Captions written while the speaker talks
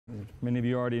Many of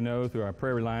you already know through our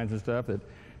prayer lines and stuff that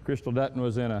Crystal Dutton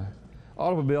was in an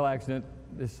automobile accident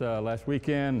this last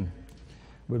weekend,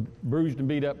 was bruised and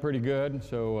beat up pretty good,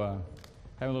 so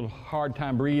having a little hard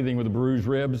time breathing with the bruised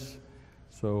ribs.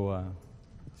 So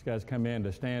these guys come in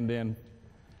to stand in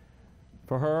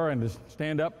for her and to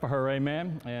stand up for her,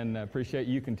 amen, and appreciate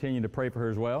you continuing to pray for her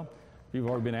as well. You've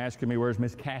already been asking me, where's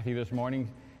Miss Kathy this morning?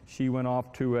 She went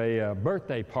off to a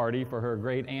birthday party for her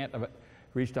great aunt,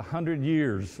 reached 100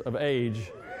 years of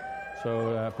age.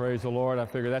 So praise the Lord. I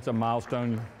figure that's a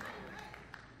milestone.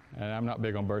 And I'm not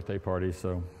big on birthday parties,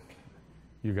 so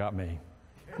you got me.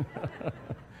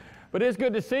 But it's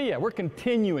good to see you. We're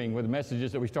continuing with the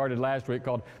messages that we started last week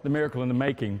called The Miracle in the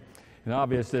Making. And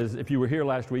obvious is, if you were here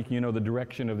last week, you know the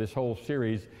direction of this whole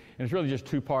series. And it's really just a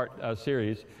two-part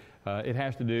series. It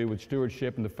has to do with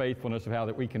stewardship and the faithfulness of how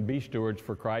that we can be stewards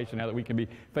for Christ and how that we can be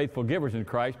faithful givers in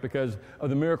Christ because of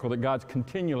the miracle that God's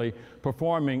continually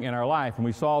performing in our life. And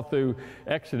we saw through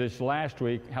Exodus last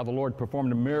week how the Lord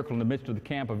performed a miracle in the midst of the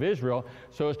camp of Israel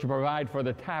so as to provide for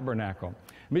the tabernacle.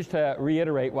 Just to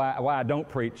reiterate why I don't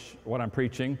preach what I'm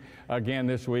preaching again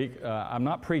this week, I'm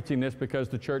not preaching this because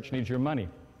the church needs your money.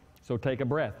 So take a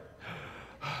breath.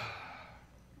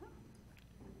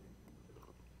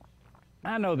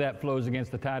 I know that flows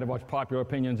against the tide of what's popular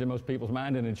opinions in most people's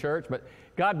mind and in church, but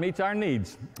God meets our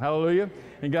needs. Hallelujah.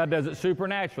 And God does it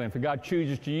supernaturally. And if God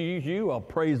chooses to use you, well,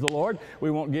 praise the Lord. We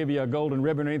won't give you a golden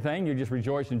ribbon or anything. You just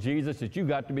rejoice in Jesus that you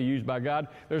got to be used by God.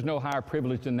 There's no higher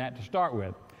privilege than that to start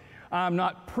with. I'm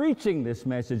not preaching this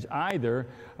message either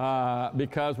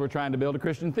because we're trying to build a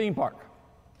Christian theme park.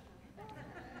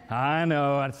 I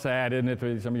know, that's sad, isn't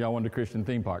it? Some of y'all want a Christian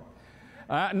theme park.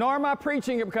 Nor am I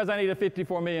preaching it because I need a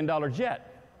 $54 million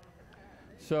jet.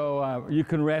 So you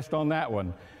can rest on that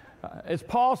one. As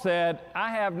Paul said, I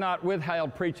have not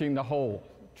withheld preaching the whole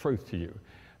truth to you.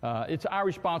 It's our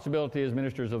responsibility as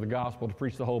ministers of the gospel to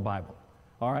preach the whole Bible.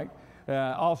 All right?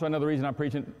 Also, another reason I'm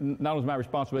preaching, not only is my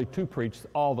responsibility to preach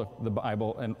all the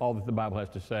Bible and all that the Bible has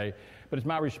to say, but it's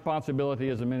my responsibility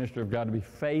as a minister of God to be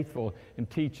faithful in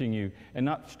teaching you and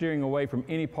not steering away from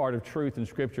any part of truth in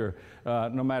Scripture,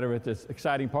 no matter if it's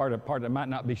exciting part, a part that might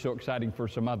not be so exciting for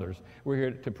some others. We're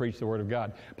here to preach the Word of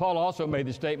God. Paul also made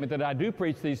the statement that I do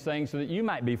preach these things so that you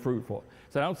might be fruitful.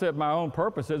 So I don't say it for my own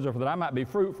purposes or that I might be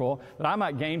fruitful, that I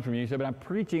might gain from you. He said, but I'm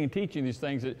preaching and teaching these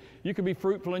things that you can be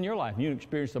fruitful in your life. You can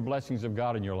experience the blessings of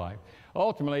God in your life.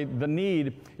 Ultimately, the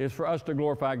need is for us to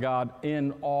glorify God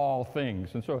in all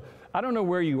things. And so I don't know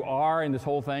where you are in this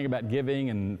whole thing about giving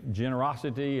and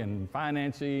generosity and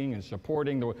financing and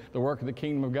supporting the work of the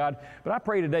kingdom of God, but I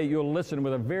pray today you'll listen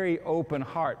with a very open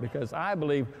heart because I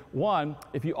believe, one,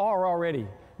 if you are already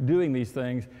doing these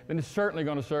things, then it's certainly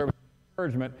going to serve as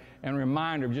encouragement and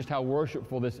reminder of just how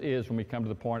worshipful this is when we come to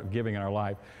the point of giving in our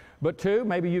life. But two,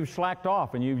 maybe you've slacked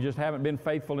off and you just haven't been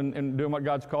faithful in doing what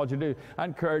God's called you to do. I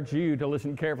encourage you to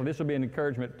listen carefully. This will be an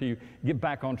encouragement to you get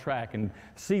back on track and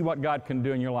see what God can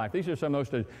do in your life. These are some of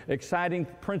the most exciting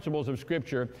principles of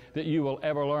Scripture that you will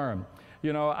ever learn.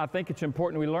 You know, I think it's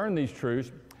important we learn these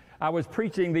truths. I was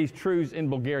preaching these truths in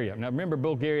Bulgaria. Now, remember,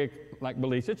 Bulgaria, like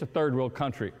Belize, it's a third world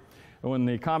country. When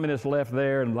the communists left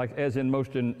there, and like as in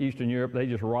most in Eastern Europe, they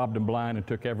just robbed them blind and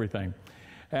took everything.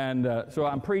 And so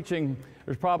I'm preaching.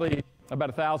 There's probably about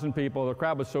 1,000 people. The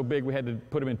crowd was so big we had to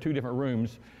put them in two different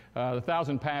rooms.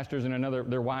 1,000 pastors and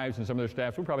their wives and some of their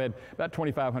staffs. We probably had about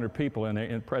 2,500 people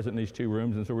present in these two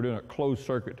rooms, and so we're doing a closed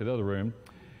circuit to the other room.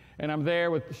 And I'm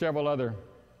there with several other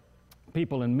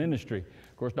people in ministry.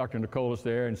 Of course, Dr. Nicole's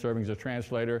there and serving as a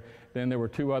translator. Then there were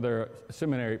two other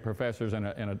seminary professors and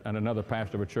another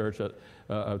pastor of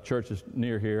a church that's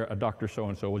near here, a Dr.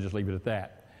 So-and-so. We'll just leave it at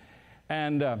that.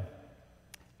 And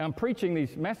I'm preaching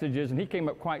these messages, and he came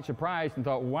up quite surprised and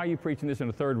thought, why are you preaching this in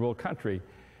a third world country?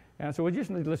 And I said, well, just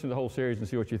need to listen to the whole series and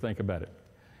see what you think about it.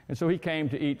 And so he came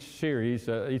to each series,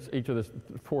 each of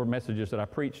the 4 messages that I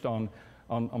preached on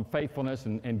faithfulness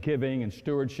and giving and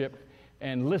stewardship,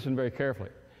 and listened very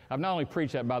carefully. I've not only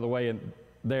preached that, by the way,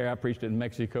 I preached it in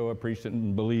Mexico, I preached it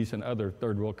in Belize and other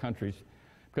third world countries,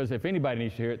 because if anybody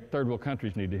needs to hear it, third world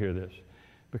countries need to hear this.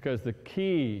 Because the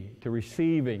key to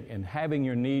receiving and having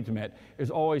your needs met is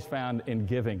always found in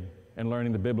giving and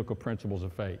learning the biblical principles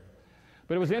of faith.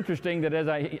 But it was interesting that as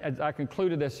I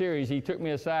concluded this series, he took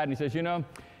me aside and he says, you know,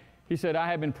 he said, I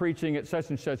have been preaching at such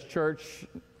and such church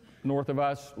north of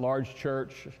us, large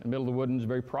church in the middle of the Woodlands,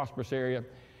 very prosperous area.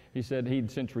 He said he'd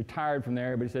since retired from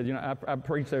there, but he said, you know, I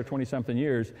preached there 20-something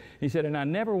years. He said, and I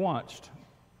never once,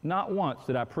 not once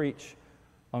did I preach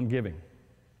on giving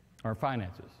or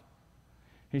finances.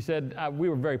 He said, we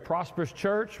were a very prosperous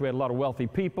church. We had a lot of wealthy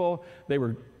people. They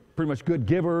were pretty much good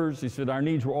givers. He said, our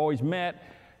needs were always met.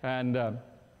 And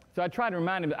so I try to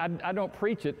remind him that I don't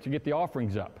preach it to get the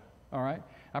offerings up, all right?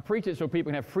 I preach it so people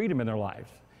can have freedom in their lives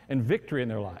and victory in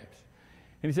their lives.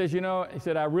 And he says, he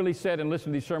said, I really sat and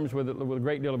listened to these sermons with a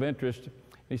great deal of interest.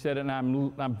 He said, and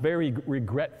I'm very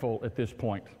regretful at this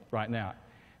point right now.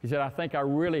 He said, I think I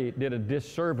really did a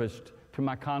disservice to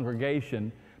my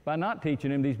congregation by not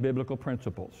teaching them these biblical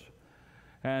principles.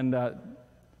 And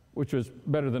which was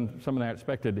better than some of that I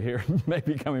expected to hear,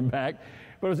 maybe coming back.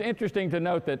 But it was interesting to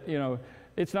note that,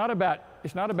 it's not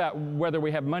about whether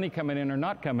we have money coming in or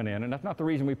not coming in, and that's not the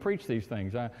reason we preach these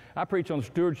things. I preach on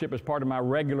stewardship as part of my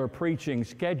regular preaching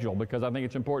schedule because I think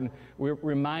it's important we're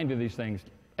reminded of these things.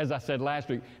 As I said last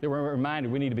week, that we're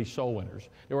reminded we need to be soul winners.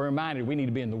 That we're reminded we need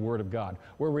to be in the Word of God.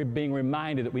 We're being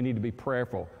reminded that we need to be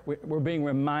prayerful. We're being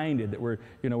reminded that we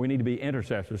need to be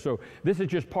intercessors. So this is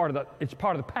just part of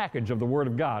the package of the Word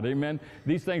of God. Amen?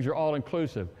 These things are all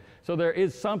inclusive. So there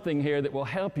is something here that will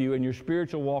help you in your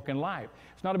spiritual walk in life.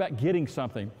 It's not about getting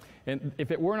something. And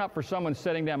if it were not for someone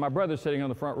sitting down, my brother's sitting on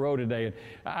the front row today, and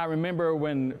I remember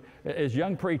when, as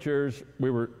young preachers,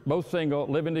 we were both single,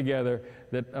 living together,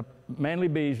 that Manley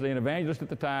Beasley, an evangelist at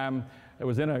the time,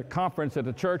 was in a conference at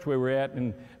the church we were at,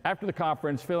 and after the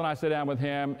conference, Phil and I sat down with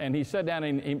him, and he sat down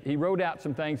and he wrote out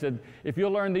some things, said, if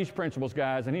you'll learn these principles,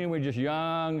 guys, and we were just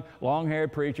young,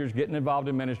 long-haired preachers getting involved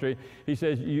in ministry, he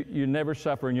says, you never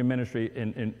suffer in your ministry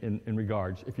in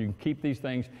regards, if you can keep these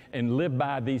things and live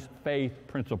by these faith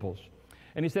principles.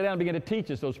 And he sat down and began to teach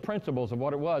us those principles of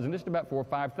what it was, and just about 4 or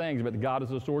 5 things, but that God is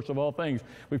the source of all things.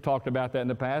 We've talked about that in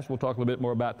the past. We'll talk a little bit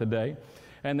more about today.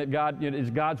 And that God, it is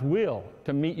God's will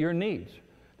to meet your needs.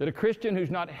 That a Christian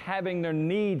who's not having their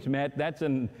needs met, that's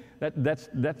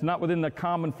not within the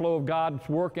common flow of God's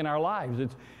work in our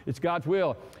lives. It's God's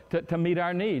will to meet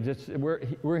our needs.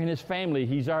 We're in His family.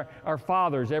 He's our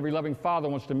fathers. Every loving father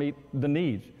wants to meet the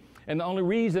needs. And the only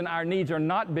reason our needs are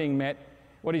not being met,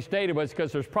 what he stated, was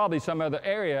because there's probably some other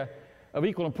area of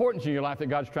equal importance in your life that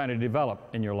God's trying to develop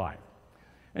in your life.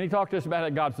 And he talked to us about how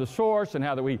God's the source and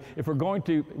how that if we're going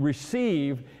to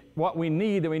receive what we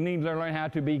need, then we need to learn how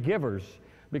to be givers.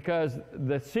 Because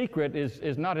the secret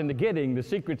is not in the getting, the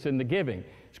secret's in the giving.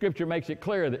 Scripture makes it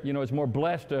clear that, it's more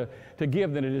blessed to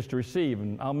give than it is to receive.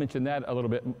 And I'll mention that a little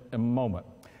bit in a moment.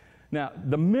 Now,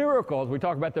 the miracles, we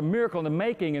talk about the miracle in the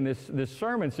making in this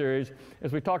sermon series,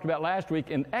 as we talked about last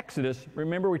week in Exodus.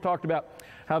 Remember, we talked about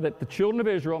how that the children of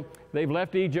Israel, they've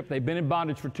left Egypt, they've been in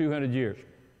bondage for 200 years.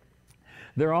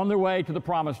 They're on their way to the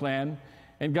promised land,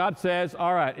 and God says,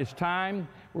 all right, it's time.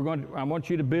 I want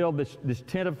you to build this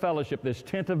tent of fellowship, this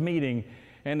tent of meeting,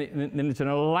 and it's an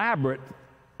elaborate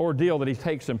ordeal that he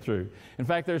takes them through. In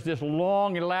fact, there's this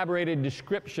long, elaborated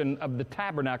description of the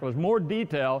tabernacle. There's more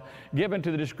detail given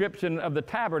to the description of the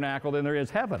tabernacle than there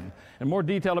is heaven, and more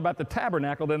detail about the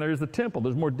tabernacle than there is the temple.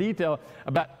 There's more detail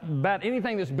about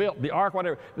anything that's built, the ark,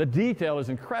 whatever. The detail is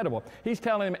incredible. He's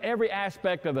telling them every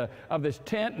aspect of this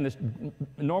tent and this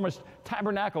enormous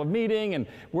tabernacle of meeting, and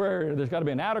where there's got to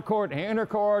be an outer court, an inner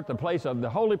court, the place of the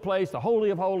holy place, the holy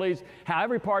of holies, how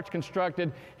every part's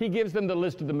constructed. He gives them the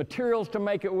list of the materials to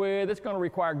make it with. It's going to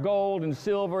require gold and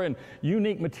silver and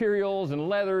unique materials and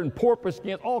leather and porpoise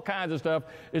skins. All kinds of stuff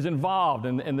is involved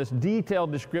in this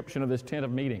detailed description of this tent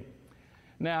of meeting.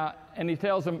 Now, and he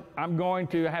tells them, I'm going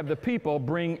to have the people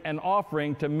bring an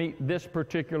offering to meet this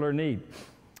particular need.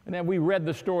 And then we read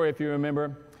the story, if you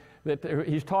remember, that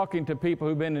he's talking to people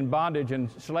who've been in bondage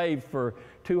and slaves for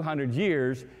 200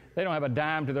 years. They don't have a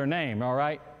dime to their name, all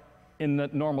right, in the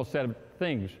normal set of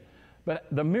things. But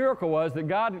the miracle was that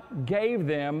God gave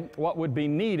them what would be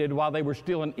needed while they were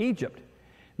still in Egypt.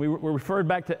 We referred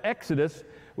back to Exodus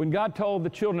when God told the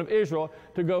children of Israel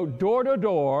to go door to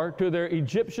door to their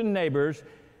Egyptian neighbors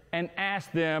and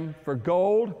ask them for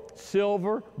gold,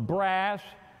 silver, brass,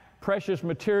 precious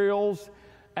materials,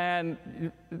 and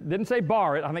it didn't say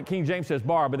borrow it. I think King James says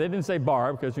borrow, but they didn't say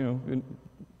borrow because,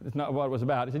 it's not what it was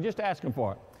about. He said just ask them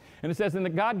for it. And it says, and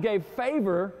that God gave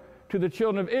favor to the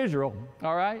children of Israel,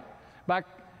 all right?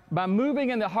 By moving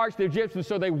in the hearts of the Egyptians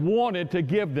so they wanted to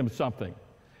give them something.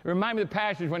 It reminds me of the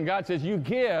passage when God says, you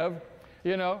give,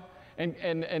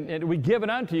 and we give it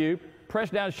unto you,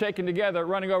 pressed down, shaken together,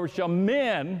 running over, shall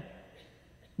men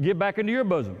give back into your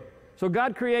bosom. So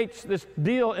God creates this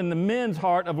deal in the men's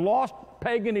heart of lost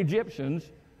pagan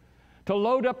Egyptians to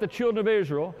load up the children of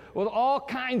Israel with all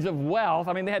kinds of wealth.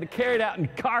 I mean, they had to carry it out in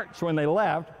carts when they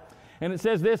left. And it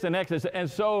says this in Exodus, and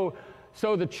so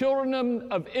the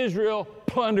children of Israel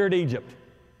plundered Egypt.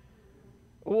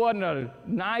 Wasn't a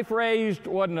knife raised,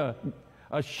 wasn't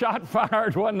a shot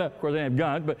fired, of course they didn't have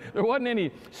guns, but there wasn't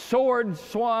any sword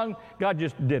swung. God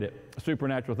just did it, a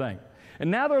supernatural thing. And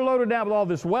now they're loaded down with all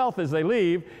this wealth as they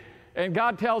leave, And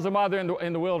God tells them while they're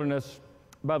in the wilderness,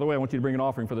 by the way, I want you to bring an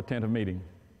offering for the tent of meeting.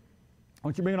 I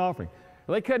want you to bring an offering.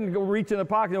 Well, they couldn't go reach in the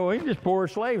pocket. Well, we just poor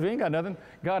slaves. We ain't got nothing.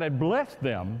 God had blessed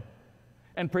them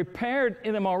and prepared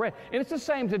in them already. And it's the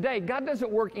same today. God doesn't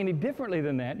work any differently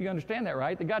than that. You understand that,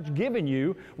 right? That God's given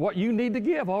you what you need to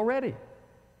give already.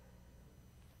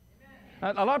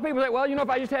 Amen. A lot of people say, well, if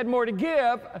I just had more to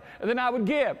give, then I would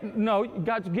give. No,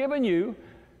 God's given you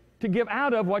to give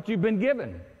out of what you've been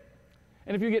given.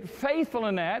 And if you get faithful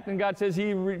in that, then God says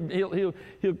He'll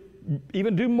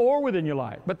even do more within your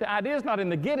life. But the idea is not in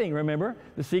the getting, remember.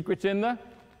 The secret's in the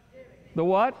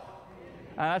what?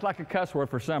 That's like a cuss word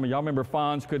for some of y'all. Remember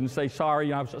Fonz couldn't say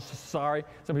sorry. I'm so sorry.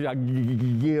 Some people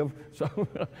give. So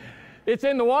it's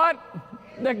in the what?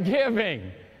 The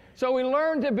giving. So we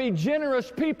learn to be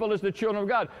generous people as the children of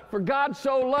God. For God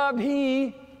so loved,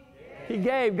 He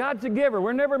gave. God's a giver.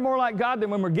 We're never more like God than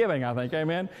when we're giving, I think.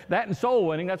 Amen? That and soul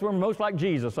winning, that's when we're most like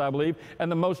Jesus, I believe, and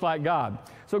the most like God.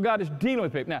 So God is dealing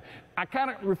with people. Now, I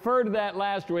kind of referred to that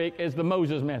last week as the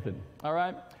Moses method. All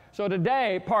right? So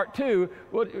today, part 2,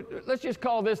 let's just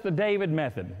call this the David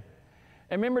method.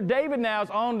 And remember, David now is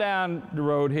on down the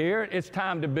road here. It's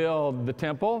time to build the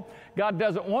temple. God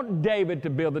doesn't want David to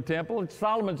build the temple.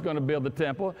 Solomon's going to build the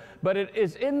temple. But it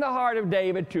is in the heart of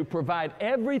David to provide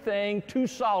everything to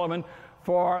Solomon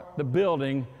for the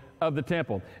building of the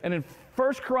temple. And in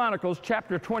 1 Chronicles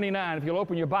chapter 29, if you'll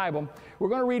open your Bible, we're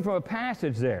going to read from a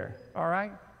passage there, all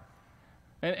right?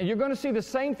 And you're going to see the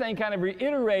same thing kind of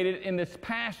reiterated in this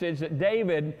passage that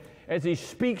David, as he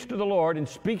speaks to the Lord and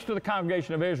speaks to the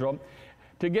congregation of Israel,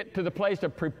 to get to the place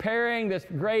of preparing this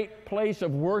great place of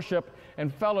worship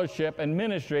and fellowship and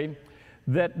ministry,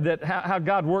 how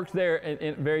God works there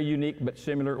in very unique but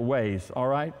similar ways, all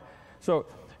right? So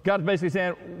God's basically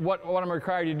saying, what I'm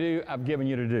required to do, I've given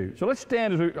you to do. So let's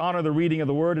stand as we honor the reading of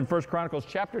the Word in 1 Chronicles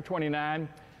chapter 29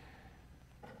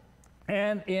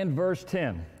 and in verse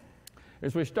 10.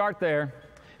 As we start there,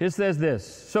 it says this: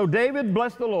 So David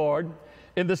blessed the Lord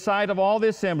in the sight of all the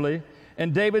assembly,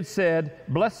 and David said,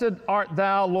 Blessed art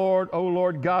thou, Lord, O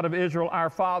Lord God of Israel, our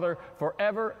Father,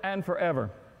 forever and forever.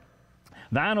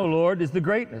 Thine, O Lord, is the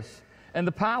greatness, and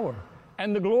the power,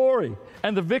 and the glory,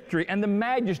 and the victory, and the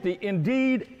majesty,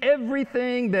 indeed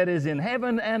everything that is in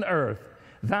heaven and earth.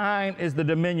 Thine is the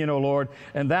dominion, O Lord,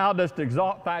 and thou dost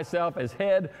exalt thyself as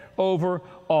head over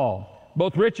all.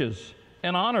 Both riches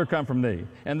and honor come from thee,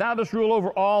 and thou dost rule over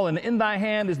all, and in thy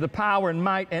hand is the power and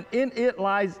might, and in it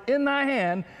lies in thy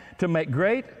hand to make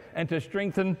great and to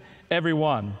strengthen every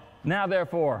one. Now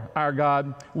therefore, our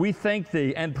God, we thank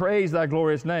thee and praise thy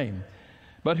glorious name.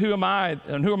 But who am I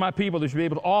and who are my people that should be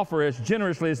able to offer as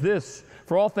generously as this?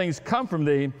 For all things come from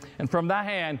thee, and from thy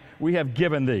hand we have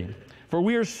given thee. For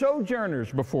we are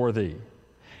sojourners before thee,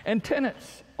 and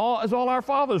tenants, as all our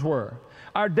fathers were.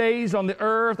 Our days on the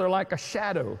earth are like a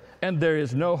shadow, and there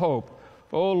is no hope.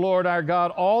 O Lord our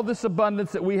God, all this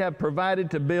abundance that we have provided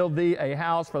to build thee a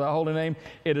house for thy holy name,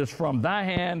 it is from thy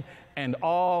hand, and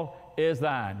all is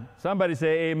thine. Somebody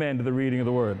say amen to the reading of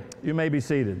the word. You may be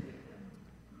seated.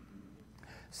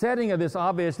 Setting of this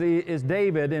obviously is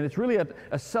David, and it's really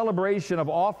a celebration of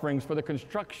offerings for the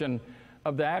construction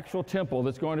of the actual temple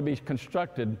that's going to be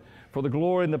constructed for the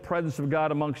glory and the presence of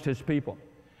God amongst his people.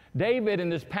 David, in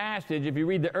this passage, if you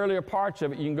read the earlier parts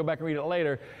of it, you can go back and read it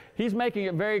later, he's making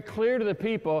it very clear to the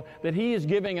people that he is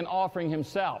giving an offering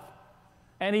himself.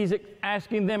 And he's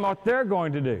asking them what they're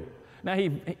going to do. Now,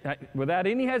 without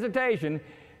any hesitation,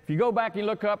 if you go back and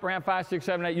look up around 5, 6,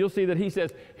 7, 8, you'll see that he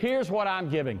says, here's what I'm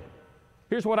giving.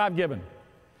 Here's what I've given.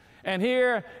 And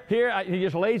here he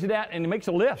just lays it out and he makes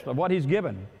a list of what he's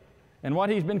given. And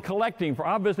what he's been collecting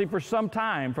obviously for some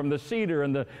time, from the cedar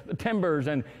and the timbers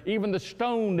and even the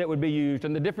stone that would be used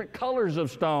and the different colors of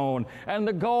stone and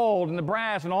the gold and the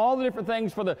brass and all the different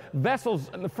things for the vessels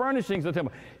and the furnishings of the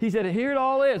temple. He said, here it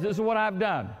all is. This is what I've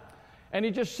done. And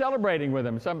he's just celebrating with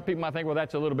them. Some people might think, well,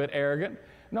 that's a little bit arrogant.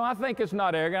 No, I think it's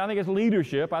not arrogant. I think it's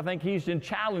leadership. I think he's in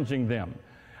challenging them.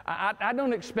 I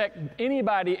don't expect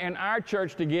anybody in our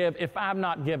church to give if I'm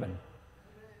not given.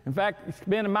 In fact, it's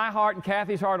been in my heart and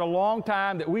Kathy's heart a long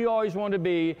time that we always want to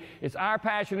be, it's our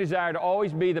passion and desire to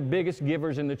always be the biggest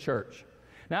givers in the church.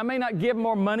 Now, I may not give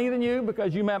more money than you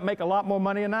because you might make a lot more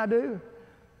money than I do,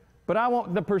 but I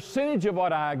want the percentage of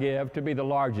what I give to be the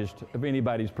largest of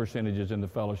anybody's percentages in the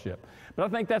fellowship. But I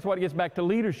think that's what gets back to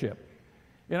leadership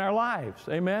in our lives.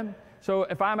 Amen? So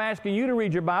if I'm asking you to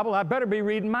read your Bible, I better be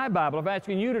reading my Bible. If I'm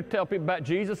asking you to tell people about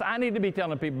Jesus, I need to be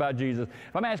telling people about Jesus.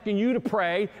 If I'm asking you to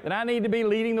pray, then I need to be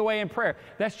leading the way in prayer.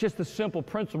 That's just the simple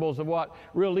principles of what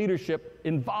real leadership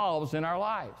involves in our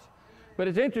lives. But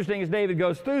it's interesting as David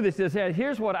goes through this, he says,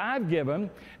 here's what I've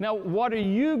given. Now, what are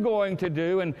you going to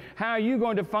do, and how are you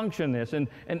going to function this? And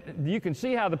you can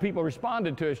see how the people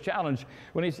responded to his challenge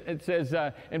when it says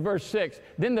in verse 6,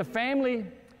 then the family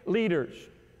leaders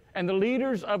and the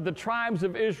leaders of the tribes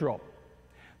of Israel,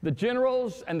 the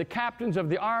generals and the captains of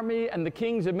the army and the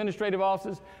king's administrative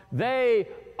officers, they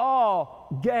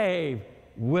all gave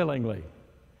willingly.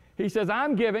 He says,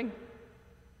 I'm giving.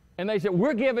 And they said,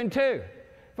 we're giving too.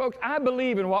 Folks, I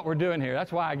believe in what we're doing here.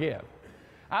 That's why I give.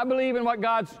 I believe in what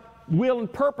God's will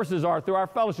and purposes are through our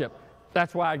fellowship.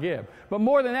 That's why I give. But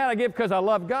more than that, I give because I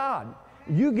love God.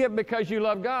 You give because you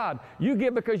love God. You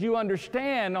give because you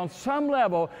understand on some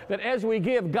level that as we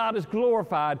give, God is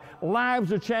glorified,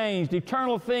 lives are changed,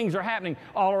 eternal things are happening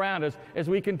all around us as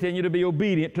we continue to be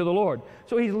obedient to the Lord.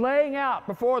 So he's laying out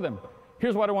before them,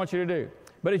 here's what I want you to do.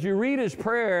 But as you read his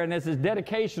prayer and as his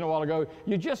dedication a while ago,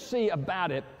 you just see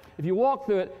about it, if you walk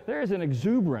through it, there's an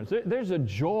exuberance, there's a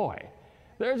joy,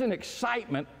 there's an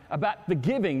excitement about the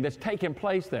giving that's taking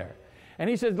place there. And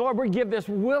he says, Lord, we give this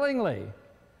willingly.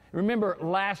 Remember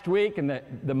last week in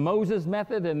the Moses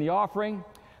method and the offering,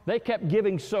 they kept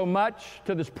giving so much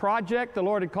to this project the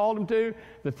Lord had called them to,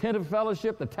 the tent of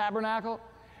fellowship, the tabernacle,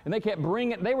 and they kept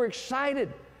bringing it. They were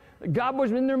excited. God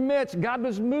was in their midst. God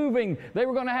was moving. They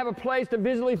were going to have a place to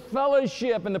visibly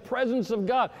fellowship in the presence of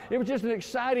God. It was just an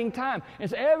exciting time. And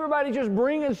so everybody just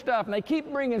bringing stuff, and they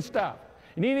keep bringing stuff.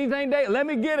 You need anything today? Let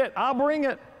me get it. I'll bring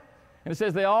it. And it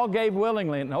says they all gave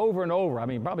willingly, and over, I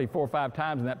mean, probably 4 or 5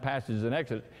 times in that passage in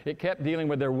Exodus, it kept dealing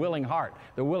with their willing heart,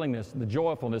 the willingness, the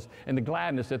joyfulness, and the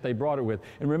gladness that they brought it with.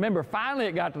 And remember, finally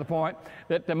it got to the point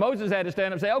that Moses had to stand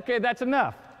up and say, okay, that's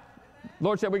enough. The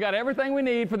Lord said, we got everything we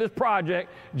need for this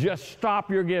project. Just stop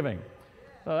your giving.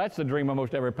 Well, that's the dream of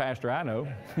most every pastor I know.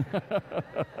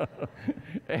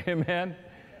 Amen.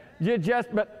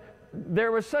 But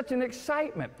there was such an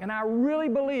excitement, and I really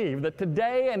believe that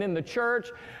today and in the church,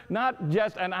 not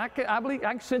just, and I believe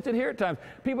I can sense it here at times,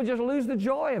 people just lose the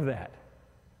joy of that.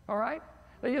 All right?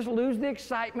 They just lose the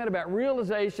excitement about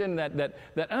realization, that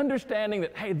understanding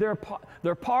that, hey, they're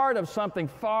part of something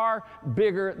far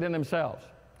bigger than themselves.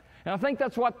 And I think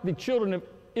that's what the children of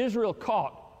Israel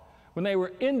caught when they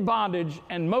were in bondage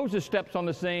and Moses steps on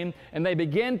the scene and they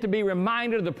begin to be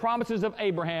reminded of the promises of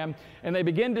Abraham and they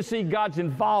begin to see God's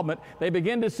involvement. They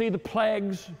begin to see the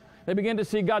plagues. They begin to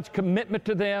see God's commitment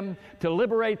to them, to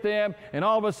liberate them. And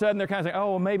all of a sudden they're kind of saying,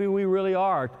 oh, well, maybe we really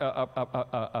are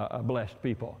a blessed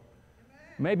people.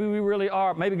 Maybe we really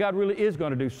are. Maybe God really is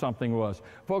going to do something with us.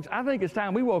 Folks, I think it's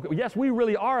time we woke up. Yes, we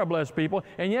really are a blessed people.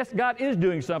 And yes, God is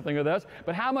doing something with us.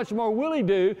 But how much more will He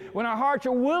do when our hearts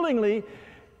are willingly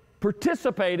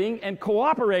participating and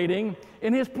cooperating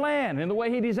in His plan, in the way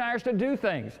He desires to do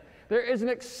things? There is an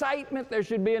excitement. There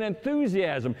should be an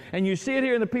enthusiasm. And you see it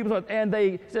here in the people's,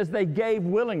 and says they gave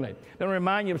willingly. Don't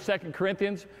remind you of 2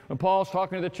 Corinthians when Paul's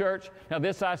talking to the church. Now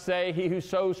this I say, he who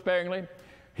sows sparingly,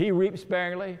 he reaps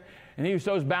sparingly. And he who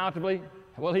sows bountifully,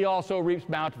 well, he also reaps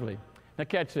bountifully. Now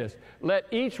catch this. Let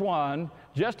each one,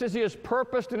 just as he has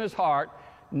purposed in his heart,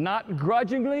 not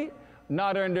grudgingly,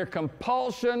 not under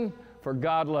compulsion, for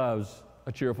God loves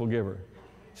a cheerful giver.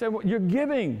 So well, you're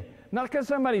giving, not because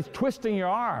somebody's twisting your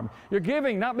arm. You're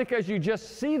giving not because you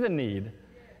just see the need.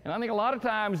 And I think a lot of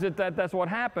times that's what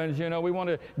happens. You know, we want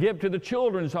to give to the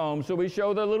children's home, so we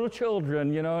show the little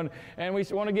children, you know, and we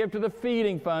want to give to the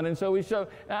feeding fund, and so we show.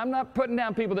 I'm not putting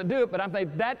down people that do it, but I'm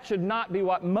saying that should not be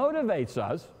what motivates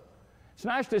us. It's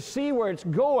nice to see where it's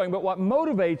going, but what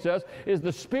motivates us is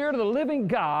the Spirit of the living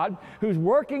God who's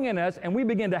working in us, and we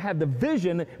begin to have the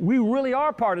vision that we really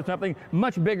are part of something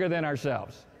much bigger than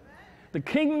ourselves. The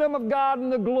kingdom of God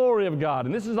and the glory of God.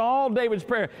 And this is all David's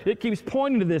prayer. It keeps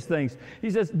pointing to these things.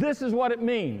 He says, this is what it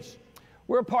means.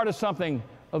 We're a part of something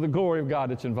of the glory of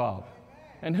God that's involved.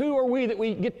 And who are we that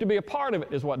we get to be a part of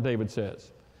it, is what David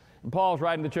says. And Paul's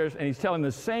writing to the church, and he's telling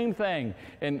the same thing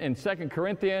in 2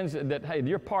 Corinthians, that, hey,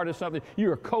 you're part of something.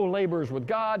 You're co-laborers with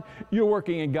God. You're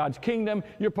working in God's kingdom.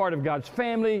 You're part of God's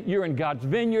family. You're in God's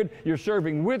vineyard. You're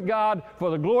serving with God for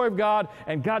the glory of God,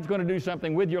 and God's going to do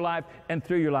something with your life and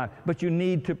through your life. But you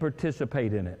need to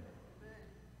participate in it.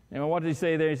 And what did he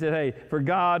say there? He said, hey, for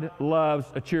God loves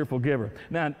a cheerful giver.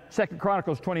 Now, in 2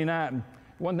 Chronicles 29,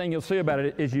 one thing you'll see about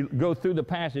it is you go through the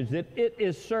passage that it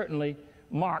is certainly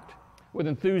marked with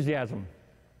enthusiasm,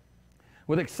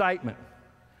 with excitement.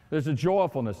 There's a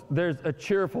joyfulness. There's a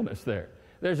cheerfulness there.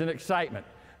 There's an excitement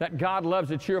that God loves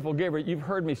a cheerful giver. You've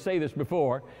heard me say this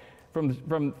before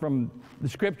from the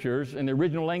Scriptures. In the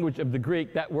original language of the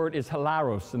Greek, that word is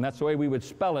hilaros, and that's the way we would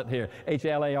spell it here,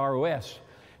 H-L-A-R-O-S,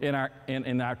 in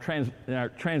our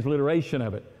transliteration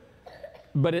of it.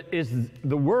 But it is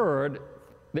the word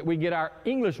that we get our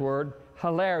English word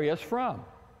hilarious from.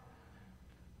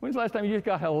 When's the last time you just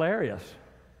got hilarious?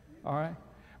 All right?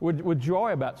 With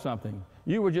joy about something.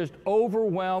 You were just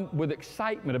overwhelmed with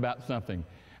excitement about something.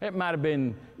 It might have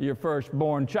been your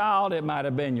firstborn child. It might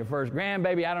have been your first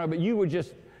grandbaby. I don't know. But you were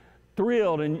just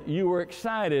thrilled and you were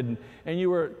excited and you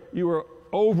were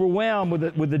overwhelmed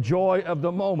with the joy of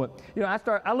the moment. You know,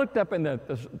 I looked up in the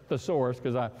thesaurus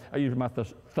because I use my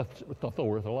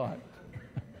thesaurus a lot.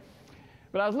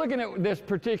 But I was looking at this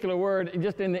particular word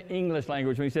just in the English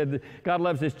language when he said that God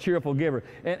loves this cheerful giver.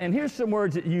 And here's some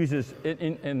words it uses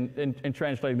in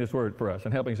translating this word for us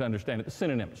and helping us understand it, the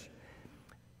synonyms.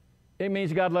 It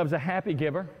means God loves a happy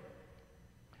giver,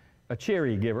 a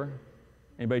cheery giver.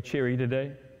 Anybody cheery today?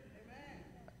 Amen.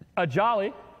 A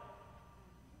jolly.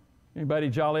 Anybody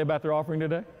jolly about their offering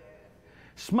today?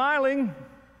 Smiling,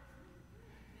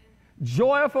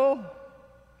 joyful,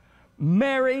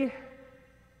 merry,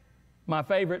 my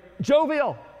favorite,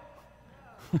 jovial.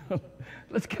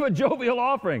 Let's give a jovial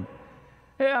offering.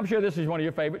 Hey, I'm sure this is one of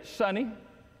your favorites. Sunny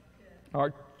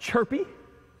or chirpy.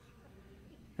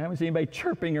 I haven't seen anybody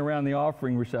chirping around the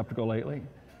offering receptacle lately.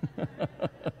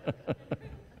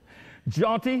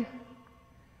 Jaunty,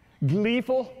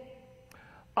 gleeful,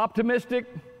 optimistic,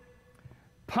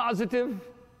 positive,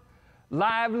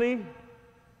 lively,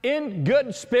 in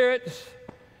good spirits,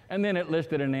 and then it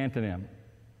listed an antonym,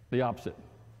 the opposite.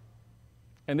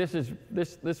 And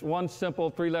this one simple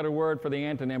three-letter word for the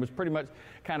antonym is pretty much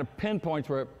kind of pinpoints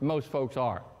where most folks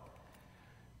are.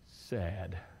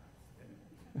 Sad.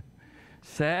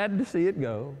 Sad to see it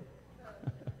go.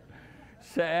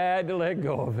 Sad to let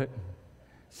go of it.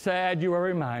 Sad you are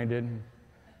reminded.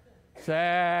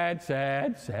 Sad,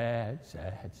 sad, sad,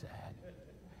 sad, sad.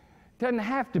 It doesn't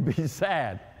have to be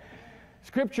sad.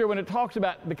 Scripture, when it talks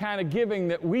about the kind of giving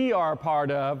that we are a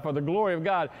part of for the glory of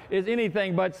God, is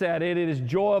anything but sad. It is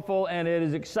joyful and it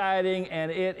is exciting and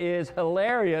it is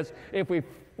hilarious if we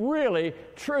really,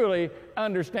 truly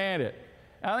understand it.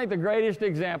 I think the greatest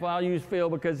example, I'll use Phil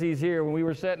because he's here, when we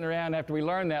were sitting around after we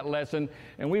learned that lesson,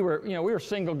 and we were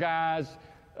single guys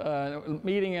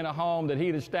meeting in a home that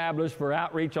he'd established for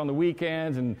outreach on the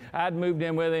weekends, and I'd moved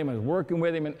in with him and was working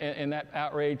with him in that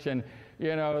outreach, and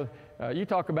you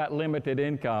talk about limited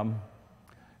income.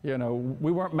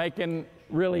 We weren't making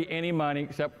really any money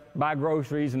except buy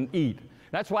groceries and eat.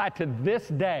 That's why to this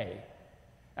day,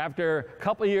 after a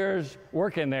couple of years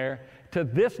working there, to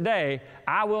this day,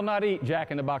 I will not eat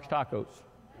Jack in the Box tacos.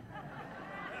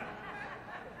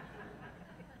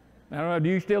 I don't know, do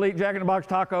you still eat Jack in the Box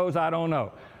tacos? I don't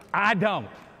know. I don't.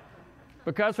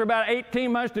 Because for about 18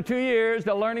 months to 2 years,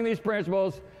 to learning these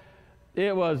principles,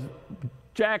 it was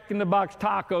Jack in the Box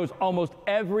tacos almost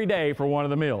every day for one of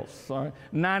the meals. All right?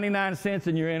 99 cents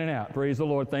and you're in and out. Praise the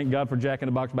Lord. Thank God for Jack in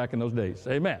the Box back in those days.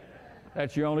 Amen.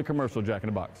 That's your only commercial, Jack in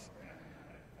the Box.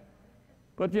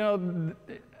 But,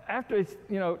 after,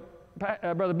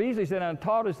 Brother Beasley sat down and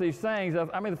taught us these things,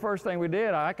 the first thing we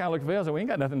did, I kind of looked at Phil and said, we ain't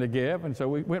got nothing to give. And so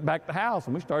we went back to the house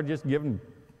and we started just giving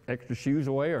extra shoes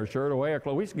away or a shirt away or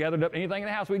clothes. We just gathered up anything in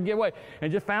the house we could give away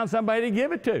and just found somebody to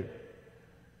give it to.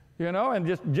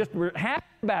 And just we're happy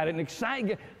about it and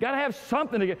excited. Got to have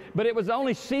something to give. But it was the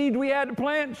only seed we had to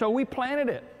plant, so we planted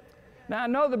it. Now, I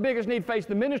know the biggest need faced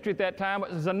the ministry at that time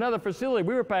was another facility.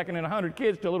 We were packing in 100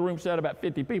 kids to a little room set about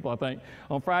 50 people, I think,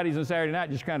 on Fridays and Saturday night,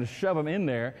 just kind of shove them in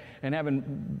there and having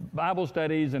Bible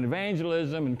studies and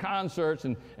evangelism and concerts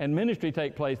and ministry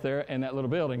take place there in that little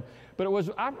building. But it was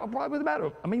probably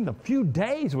about, a few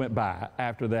days went by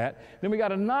after that. Then we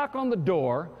got a knock on the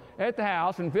door at the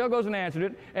house, and Phil goes and answered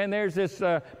it, and there's this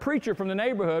preacher from the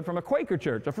neighborhood from a Quaker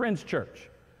church, a Friends church.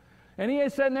 And he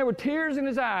is sitting there with tears in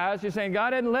his eyes, just saying,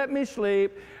 God hadn't let me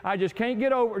sleep. I just can't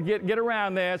get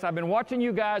around this. I've been watching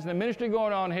you guys and the ministry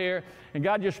going on here, and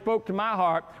God just spoke to my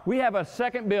heart. We have a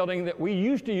second building that we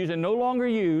used to use and no longer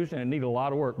use, and it needed a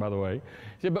lot of work, by the way.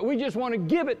 He said, but we just want to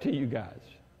give it to you guys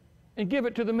and give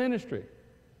it to the ministry.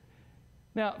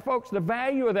 Now, folks, the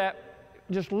value of that,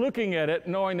 just looking at it,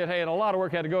 knowing that, hey, a lot of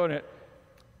work had to go in it,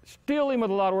 still even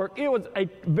with a lot of work, it was a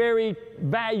very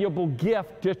valuable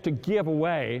gift just to give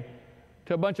away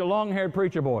to a bunch of long-haired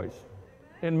preacher boys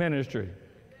in ministry.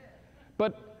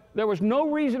 But there was no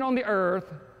reason on the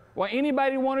earth why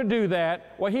anybody would want to do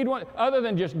that, why he'd want, other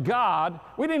than just God.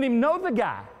 We didn't even know the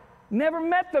guy, never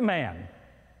met the man.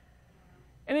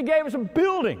 And he gave us a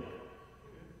building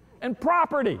and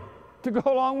property to go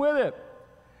along with it.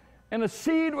 And a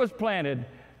seed was planted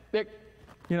that,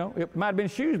 it might have been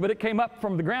shoes, but it came up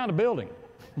from the ground, a building.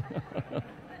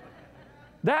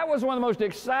 That was one of the most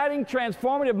exciting,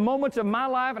 transformative moments of my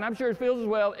life, and I'm sure it feels as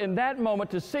well, in that moment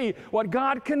to see what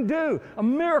God can do. A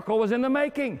miracle was in the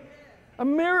making. A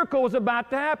miracle was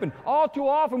about to happen. All too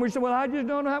often we say, well, I just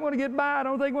don't know how I'm going to get by. I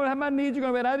don't think how my needs are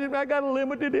going to be. I got a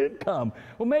limited income.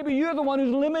 Well, maybe you're the one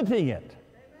who's limiting it.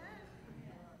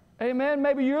 Amen.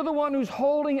 Maybe you're the one who's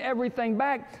holding everything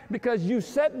back because you've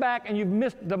set back and you've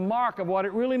missed the mark of what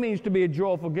it really means to be a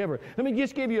joyful giver. Let me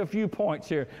just give you a few points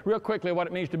here real quickly what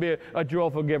it means to be a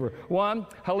joyful giver. One,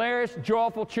 hilarious,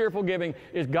 joyful, cheerful giving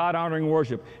is God-honoring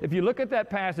worship. If you look at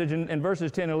that passage in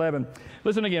verses 10 and 11,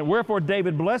 listen again. Wherefore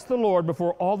David blessed the Lord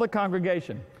before all the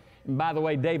congregation. And by the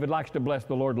way, David likes to bless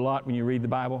the Lord a lot when you read the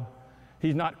Bible.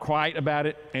 He's not quiet about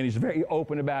it, and he's very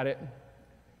open about it.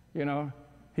 You know,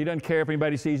 he doesn't care if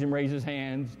anybody sees him raise his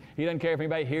hands. He doesn't care if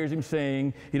anybody hears him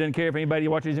sing. He doesn't care if anybody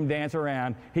watches him dance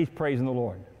around. He's praising the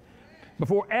Lord.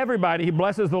 Before everybody, he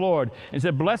blesses the Lord and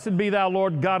said, Blessed be thou,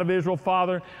 Lord God of Israel,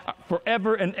 Father,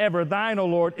 forever and ever. Thine, O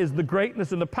Lord, is the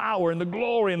greatness and the power and the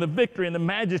glory and the victory and the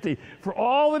majesty. For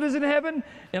all that is in heaven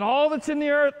and all that's in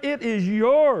the earth, it is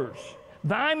yours.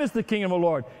 Thine is the kingdom, O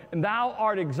Lord, and thou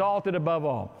art exalted above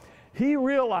all. He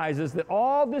realizes that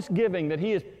all this giving that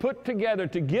he has put together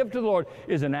to give to the Lord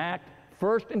is an act,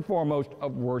 first and foremost,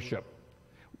 of worship.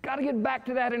 We've got to get back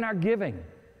to that in our giving.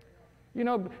 You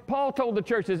know, Paul told the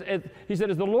church, he said,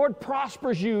 as the Lord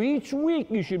prospers you, each week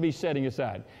you should be setting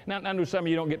aside. Now, I know some of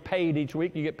you don't get paid each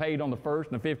week. You get paid on the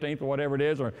 1st and the 15th or whatever it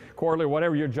is, or quarterly, or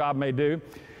whatever your job may do.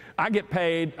 I get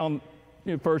paid on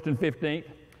 1st and 15th.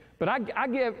 But I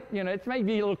give, it's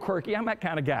maybe a little quirky. I'm that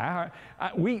kind of guy.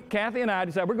 Kathy and I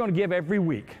decided we're going to give every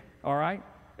week, all right,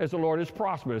 as the Lord has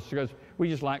prospered us, because we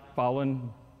just like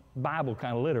following the Bible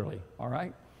kind of literally, all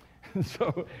right?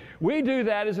 So we do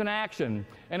that as an action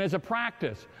and as a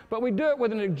practice. But we do it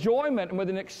with an enjoyment and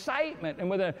with an excitement and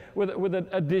with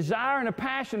a desire and a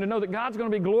passion to know that God's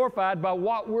going to be glorified by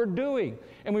what we're doing.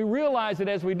 And we realize that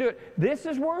as we do it, this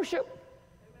is worship.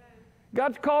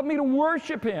 God's called me to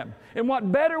worship Him. In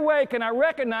what better way can I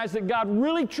recognize that God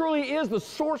really truly is the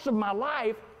source of my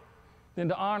life than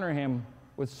to honor Him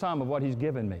with some of what He's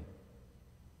given me?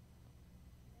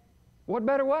 What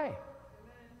better way?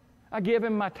 I give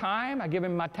Him my time, I give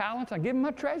Him my talents, I give Him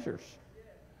my treasures.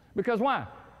 Because why?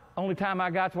 Only time I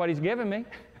got's what He's given me.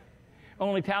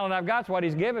 Only talent I've got's what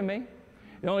He's given me.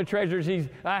 The only treasures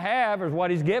I have is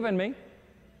what He's given me.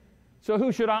 So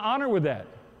who should I honor with that?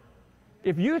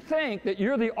 If you think that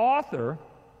you're the author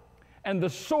and the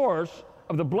source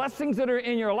of the blessings that are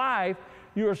in your life,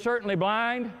 you are certainly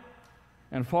blind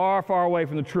and far, far away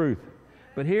from the truth.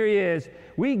 But here He is.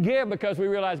 We give because we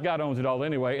realize God owns it all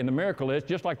anyway. And the miracle is,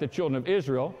 just like the children of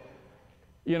Israel,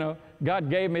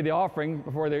 God gave me the offering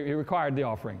before He required the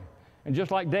offering. And just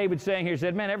like David saying here, he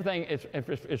said, man, everything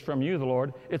is from you, the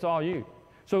Lord. It's all you.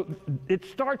 So it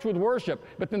starts with worship.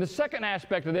 But then the second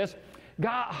aspect of this,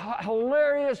 God,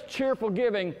 hilarious, cheerful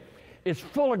giving is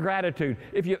full of gratitude.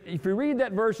 If you read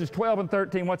that verses 12 and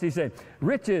 13, what's he say?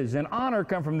 Riches and honor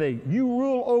come from thee. You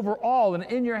rule over all, and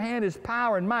in your hand is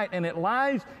power and might, and it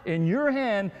lies in your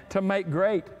hand to make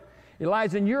great. It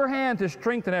lies in your hand to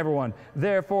strengthen everyone.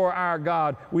 Therefore, our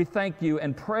God, we thank you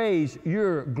and praise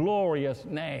your glorious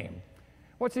name.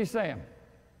 What's he saying?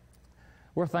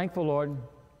 We're thankful, Lord.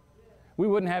 We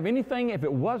wouldn't have anything if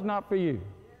it was not for you.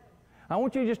 I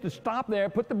want you just to stop there,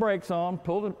 put the brakes on,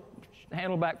 pull the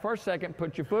handle back for a second,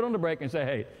 put your foot on the brake and say,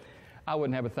 hey, I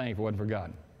wouldn't have a thing if it wasn't for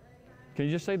God. Can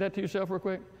you just say that to yourself real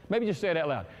quick? Maybe just say it out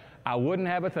loud. I wouldn't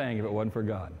have a thing if it wasn't for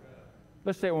God.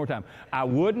 Let's say it one more time. I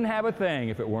wouldn't have a thing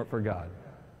if it weren't for God.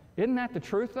 Isn't that the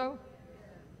truth, though?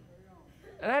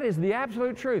 That is the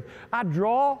absolute truth. I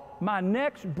draw my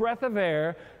next breath of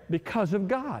air because of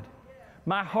God.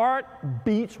 My heart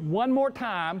beats one more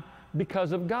time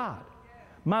because of God.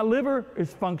 My liver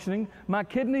is functioning, my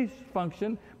kidneys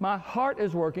function, my heart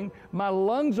is working, my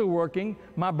lungs are working,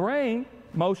 my brain,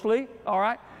 mostly, all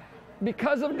right,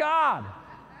 because of God.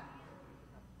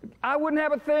 I wouldn't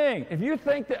have a thing. If you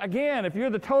think that, again, if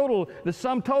you're the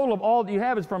sum total of all that you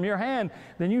have is from your hand,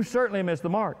 then you certainly missed the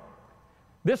mark.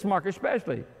 This mark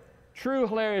especially. True,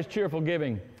 hilarious, cheerful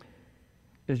giving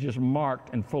is just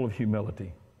marked and full of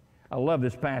humility. I love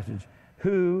this passage.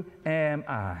 Who am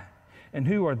I? And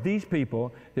who are these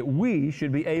people that we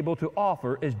should be able to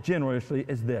offer as generously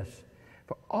as this?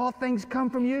 For all things come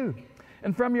from you,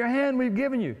 and from your hand we've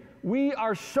given you. We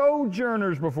are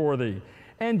sojourners before thee,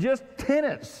 and just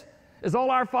tenants, as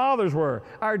all our fathers were.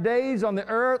 Our days on the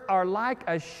earth are like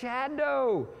a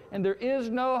shadow, and there is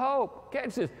no hope.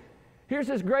 Catch this. Here's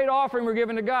this great offering we're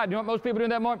giving to God. You know what most people do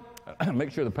that morning?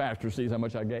 Make sure the pastor sees how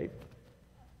much I gave.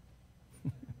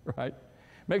 Right?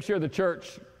 Make sure the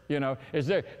church, is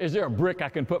there a brick I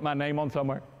can put my name on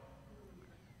somewhere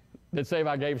that say if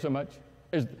I gave so much?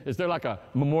 Is there like a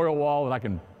memorial wall that I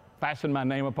can fasten my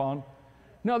name upon?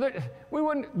 No, we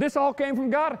wouldn't. This all came from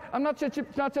God.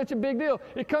 It's not such a big deal.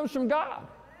 It comes from God.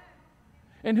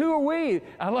 And who are we?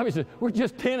 I love it. We're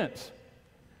just tenants.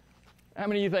 How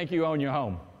many of you think you own your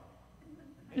home?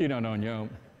 You don't own your home.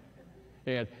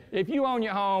 Yeah. If you own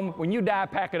your home, when you die,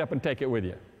 pack it up and take it with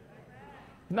you.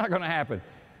 It's not going to happen.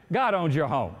 God owns your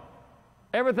home.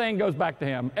 Everything goes back to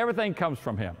Him. Everything comes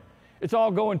from Him. It's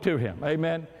all going to Him.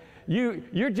 Amen.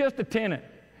 You're just a tenant.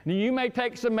 You may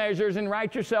take some measures and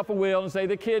write yourself a will and say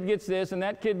the kid gets this and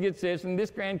that kid gets this and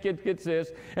this grandkid gets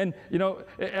this and,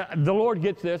 the Lord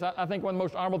gets this. I think one of the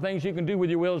most honorable things you can do with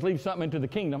your will is leave something into the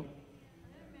kingdom.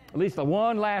 At least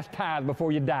one last tithe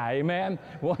before you die, amen?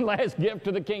 One last gift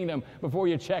to the kingdom before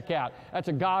you check out. That's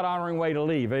a God-honoring way to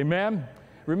leave, amen?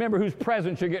 Remember whose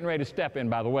presence you're getting ready to step in,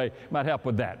 by the way. Might help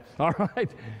with that, all right?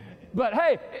 But,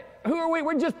 hey, who are we?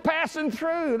 We're just passing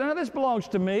through. Now, this belongs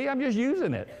to me. I'm just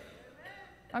using it.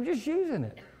 I'm just using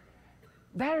it.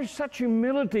 That is such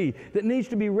humility that needs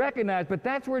to be recognized, but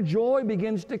that's where joy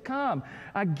begins to come.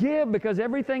 I give because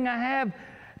everything I have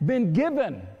been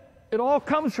given. It all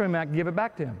comes from Him. I can give it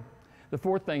back to Him. The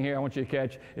fourth thing here I want you to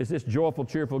catch is this joyful,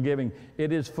 cheerful giving.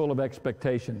 It is full of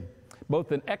expectation.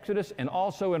 Both in Exodus and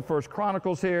also in 1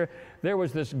 Chronicles here, there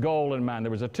was this goal in mind.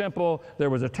 There was a temple, there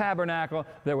was a tabernacle,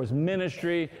 there was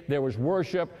ministry, there was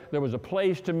worship, there was a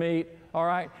place to meet, all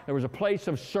right? There was a place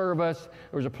of service,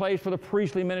 there was a place for the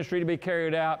priestly ministry to be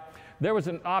carried out. There was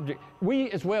an object. We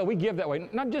as well, we give that way,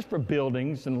 not just for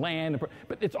buildings and land,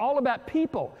 but it's all about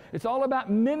people. It's all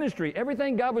about ministry.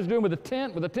 Everything God was doing with the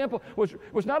tent, with the temple,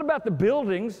 was not about the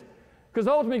buildings, because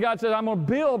ultimately God said, I'm going to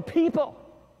build people.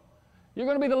 You're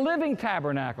going to be the living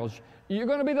tabernacles. You're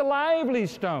going to be the lively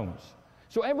stones.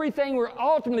 So everything we're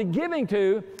ultimately giving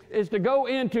to is to go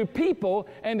into people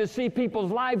and to see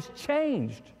people's lives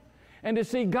changed and to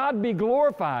see God be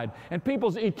glorified and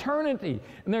people's eternity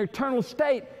and their eternal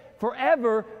state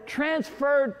forever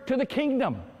transferred to the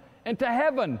kingdom and to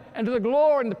heaven and to the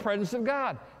glory and the presence of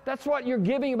God. That's what your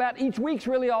giving about each week's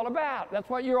really all about. That's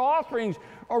what your offerings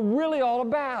are really all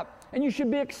about. And you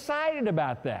should be excited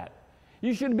about that.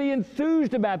 You should be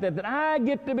enthused about that I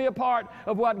get to be a part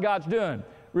of what God's doing.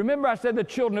 Remember I said the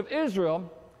children of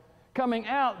Israel coming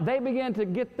out, they began to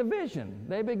get the vision.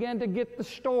 They began to get the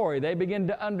story. They began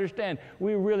to understand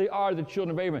we really are the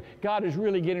children of Abraham. God is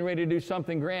really getting ready to do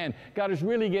something grand. God is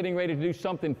really getting ready to do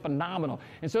something phenomenal.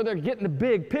 And so they're getting the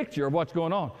big picture of what's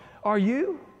going on. Are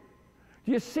you?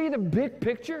 Do you see the big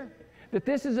picture? That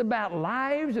this is about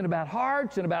lives and about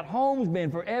hearts and about homes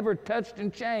being forever touched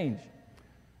and changed.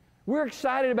 We're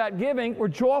excited about giving. We're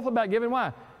joyful about giving.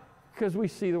 Why? Because we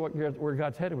see where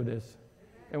God's headed with this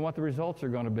and what the results are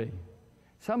going to be.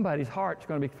 Somebody's heart's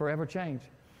going to be forever changed.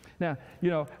 Now,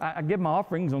 I give my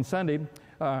offerings on Sunday.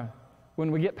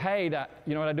 When we get paid,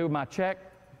 you know what I do with my check?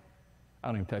 I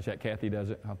don't even touch that. Kathy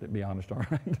does it. I'll have to be honest, all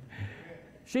right?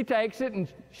 She takes it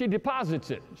and she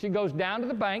deposits it. She goes down to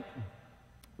the bank,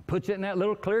 puts it in that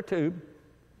little clear tube,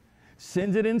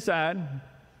 sends it inside,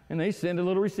 and they send a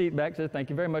little receipt back, says, thank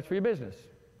you very much for your business.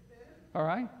 All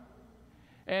right?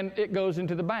 And it goes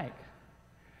into the bank.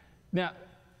 Now,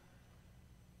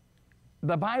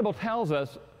 the Bible tells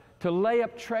us to lay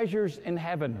up treasures in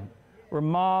heaven where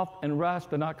moth and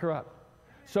rust do not corrupt.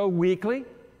 So weekly,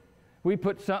 we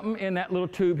put something in that little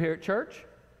tube here at church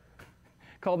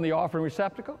called the offering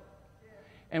receptacle.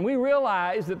 And we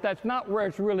realize that that's not where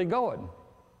it's really going,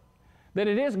 that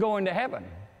it is going to heaven.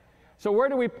 So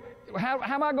how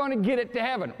am I going to get it to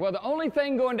heaven? Well, the only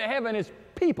thing going to heaven is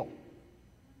people.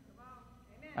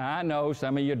 I know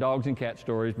some of your dogs and cat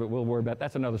stories, but we'll worry about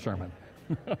that's another sermon.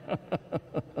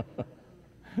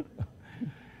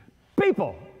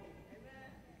 People.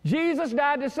 Jesus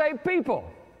died to save people.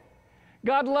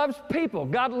 God loves people.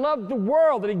 God loved the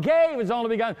world that He gave His only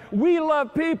begotten. We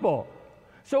love people.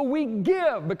 So we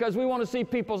give because we want to see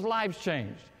people's lives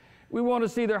changed. We want to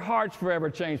see their hearts forever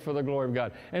changed for the glory of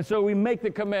God. And so we make the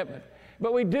commitment.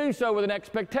 But we do so with an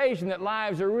expectation that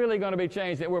lives are really going to be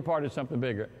changed, that we're part of something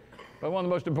bigger. But one of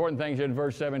the most important things in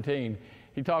verse 17,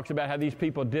 he talks about how these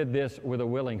people did this with a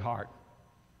willing heart.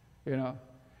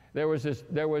 There was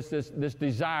this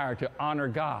desire to honor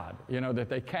God, that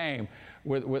they came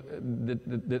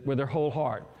with their whole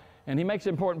heart. And he makes an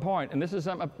important point, and this is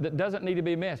something that doesn't need to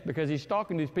be missed, because he's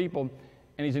talking to these people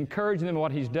and he's encouraging them in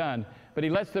what he's done, but he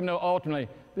lets them know ultimately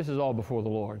this is all before the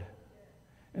Lord.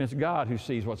 And it's God who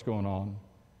sees what's going on.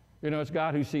 It's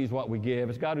God who sees what we give.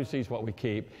 It's God who sees what we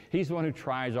keep. He's the one who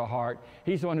tries our heart.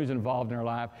 He's the one who's involved in our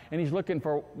life. And He's looking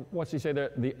for, what's He say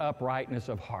there? The uprightness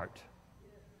of heart.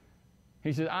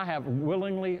 He says, I have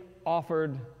willingly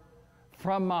offered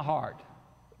from my heart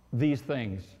these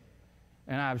things,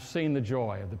 and I've seen the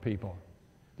joy of the people.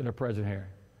 that are present here.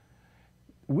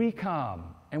 We come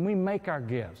and we make our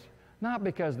gifts, not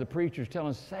because the preacher's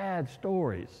telling sad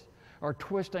stories or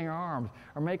twisting our arms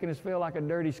or making us feel like a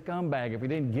dirty scumbag if we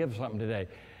didn't give something today,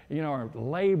 or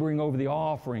laboring over the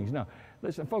offerings. No,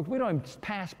 listen, folks, we don't even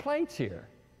pass plates here.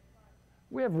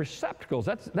 We have receptacles.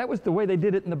 That was the way they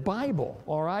did it in the Bible,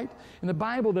 all right? In the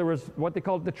Bible, there was what they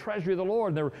called the treasury of the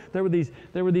Lord. There were these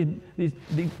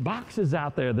boxes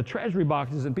out there, the treasury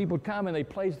boxes, and people would come and they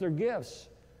placed their gifts.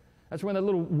 That's when the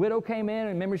little widow came in, and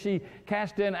remember she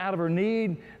cast in out of her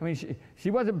need. I mean, she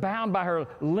wasn't bound by her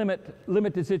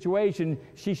limited situation.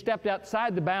 She stepped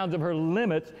outside the bounds of her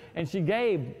limits, and she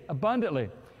gave abundantly.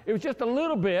 It was just a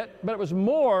little bit, but it was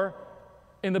more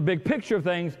in the big picture of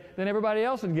things than everybody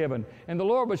else had given. And the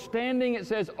Lord was standing, it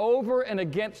says, over and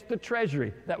against the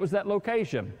treasury. That was that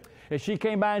location. As she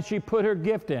came by and she put her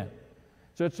gift in.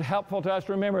 So it's helpful to us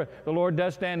to remember the Lord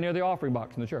does stand near the offering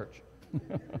box in the church.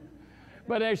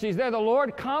 But as she's there, the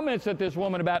Lord comments at this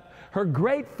woman about her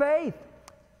great faith.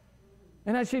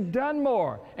 And that she'd done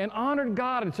more and honored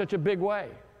God in such a big way.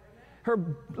 Her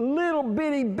little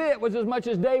bitty bit was as much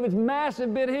as David's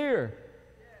massive bit here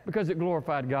because it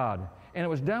glorified God. And it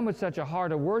was done with such a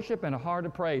heart of worship and a heart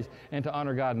of praise and to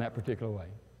honor God in that particular way.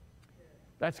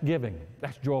 That's giving.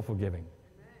 That's joyful giving.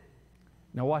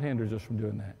 Now, what hinders us from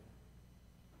doing that?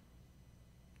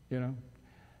 In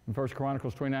 1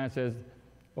 Chronicles 29 it says,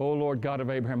 O Lord God of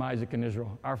Abraham, Isaac, and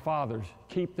Israel, our fathers,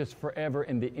 keep this forever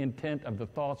in the intent of the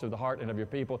thoughts of the heart and of your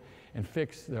people and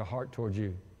fix their heart towards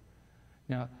you.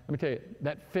 Now, let me tell you,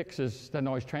 that fixes doesn't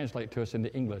always translate to us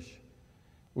into English.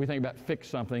 We think about fix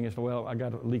something as well, I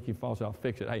got a leaky faucet, I'll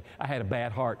fix it. Hey, I had a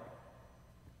bad heart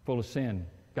full of sin.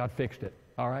 God fixed it,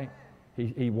 all right?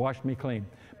 He washed me clean.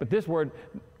 But this word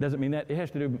doesn't mean that. It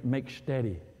has to do with make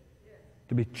steady,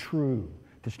 to be true,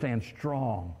 to stand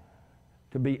strong,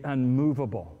 to be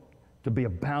unmovable, to be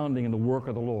abounding in the work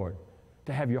of the Lord,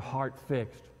 to have your heart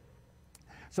fixed.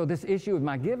 So this issue of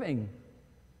my giving,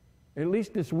 at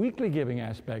least this weekly giving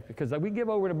aspect, because we give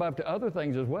over and above to other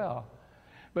things as well,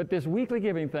 but this weekly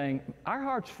giving thing, our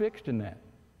heart's fixed in that.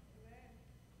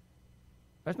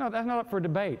 That's not up for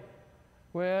debate.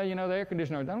 Well, the air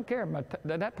conditioner, I don't care.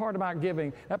 That part of my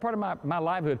giving, that part of my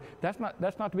livelihood, that's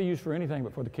not to be used for anything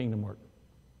but for the kingdom work.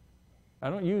 I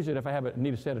don't use it if I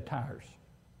need a set of tires.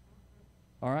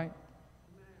 All right?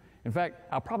 In fact,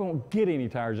 I probably won't get any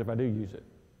tires if I do use it.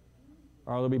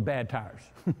 Or there'll be bad tires.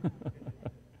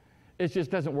 It just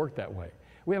doesn't work that way.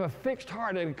 We have a fixed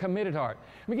heart and a committed heart.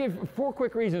 Let me give 4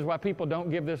 quick reasons why people don't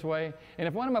give this way. And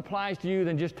if one of them applies to you,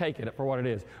 then just take it for what it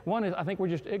is. One is, I think we're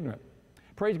just ignorant.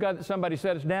 Praise God that somebody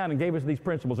set us down and gave us these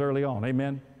principles early on.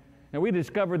 Amen? And we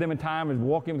discovered them in time and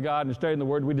walking with God and studying the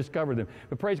Word, we discovered them.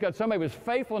 But praise God, somebody was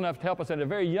faithful enough to help us at a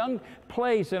very young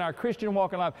place in our Christian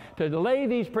walk in life to lay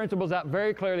these principles out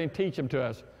very clearly and teach them to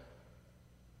us.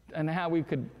 And how we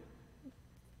could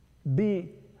be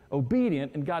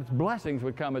obedient and God's blessings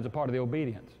would come as a part of the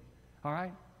obedience. All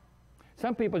right?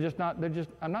 Some people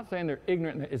I'm not saying they're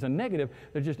ignorant is a negative,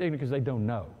 they're just ignorant because they don't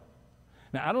know.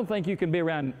 Now, I don't think you can be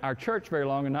around our church very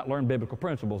long and not learn biblical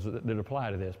principles that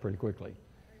apply to this pretty quickly.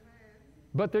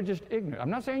 But they're just ignorant. I'm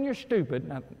not saying you're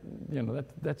stupid.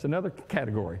 That's another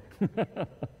category.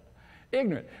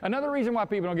 Ignorant. Another reason why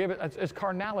people don't give it is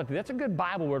carnality. That's a good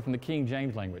Bible word from the King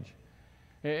James language.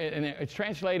 And it's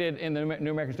translated in the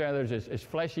New American Standard as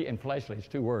fleshy and fleshly. It's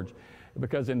 2 words.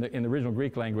 Because in the original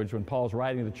Greek language, when Paul's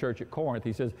writing to the church at Corinth,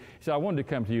 he said, I wanted to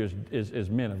come to you as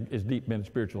men, as deep men of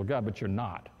spiritual God, but you're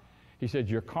not. He said,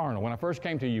 you're carnal. When I first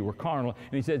came to you, you were carnal.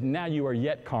 And he says, now you are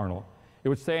yet carnal. It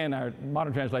would say in our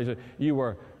modern translation, you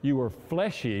were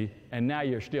fleshy, and now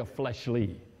you're still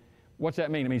fleshly. What's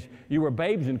that mean? It means you were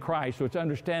babes in Christ, so it's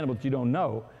understandable that you don't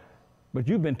know, but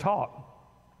you've been taught,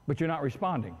 but you're not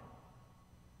responding.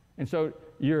 And so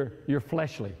you're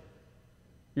fleshly.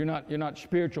 You're not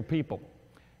spiritual people.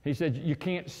 He said you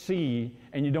can't see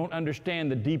and you don't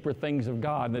understand the deeper things of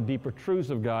God and the deeper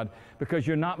truths of God because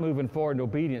you're not moving forward in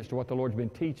obedience to what the Lord's been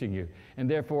teaching you. And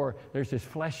therefore, there's this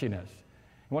fleshiness.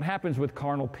 And what happens with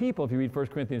carnal people, if you read 1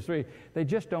 Corinthians 3, they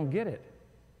just don't get it.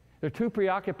 They're too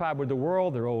preoccupied with the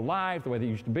world, their old life, the way they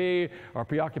used to be, or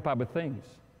preoccupied with things.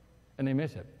 And they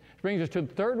miss it. Which brings us to the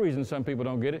third reason some people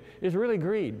don't get it, is really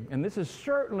greed. And this is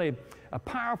certainly a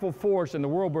powerful force in the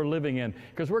world we're living in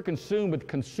because we're consumed with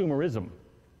consumerism.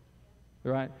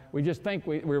 Right? We just think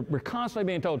we're constantly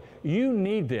being told, you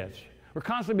need this. We're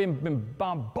constantly being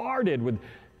bombarded with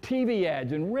TV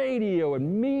ads and radio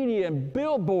and media and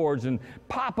billboards and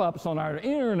pop-ups on our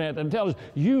internet and tell us,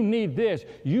 you need this,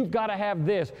 you've got to have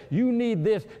this, you need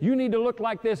this, you need to look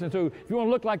like this, and so if you want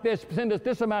to look like this, send us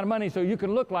this amount of money so you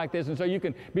can look like this and so you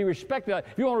can be respected.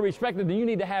 If you want to be respected, then you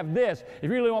need to have this. If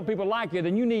you really want people to like you,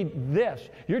 then you need this.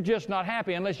 You're just not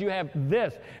happy unless you have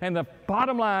this. And the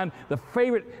bottom line,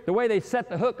 the way they set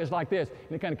the hook is like this,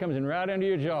 and it kind of comes in right under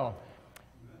your jaw.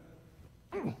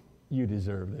 You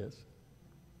deserve this.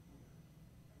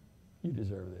 You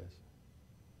deserve this.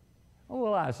 Oh,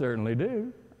 well, I certainly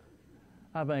do.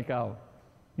 I think I'll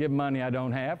give money I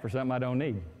don't have for something I don't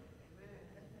need.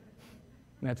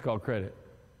 And that's called credit.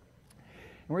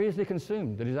 And we're easily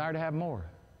consumed, the desire to have more.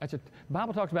 The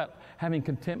Bible talks about having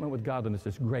contentment with godliness,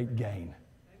 this great gain.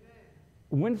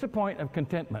 When's the point of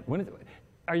contentment?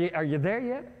 Are you there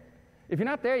yet? If you're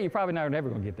not there, you're probably never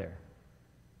going to get there.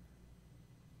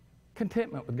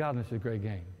 Contentment with godliness is great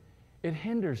gain. It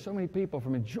hinders so many people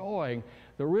from enjoying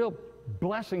the real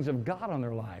blessings of God on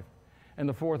their life. And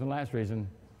the fourth and last reason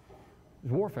is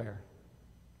warfare.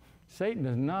 Satan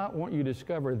does not want you to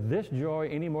discover this joy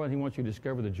any more than he wants you to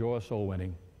discover the joy of soul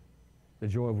winning, the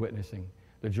joy of witnessing,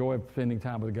 the joy of spending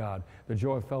time with God, the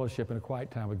joy of fellowship and a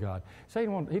quiet time with God.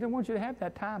 Satan, he doesn't want you to have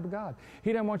that time with God.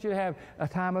 He doesn't want you to have a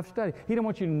time of study. He doesn't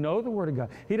want you to know the Word of God.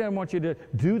 He doesn't want you to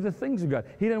do the things of God.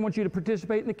 He doesn't want you to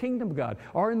participate in the kingdom of God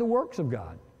or in the works of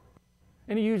God.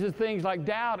 And he uses things like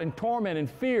doubt and torment and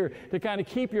fear to kind of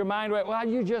keep your mind right. Well,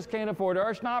 you just can't afford it, or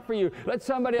it's not for you. Let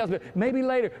somebody else do it. Maybe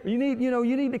later. You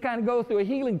need to kind of go through a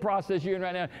healing process you're in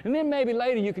right now, and then maybe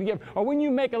later you can give. Or when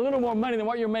you make a little more money than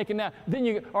what you're making now,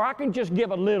 then or I can just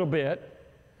give a little bit.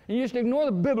 And you just ignore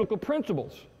the biblical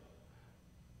principles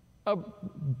of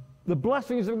the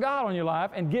blessings of God on your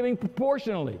life and giving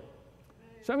proportionally.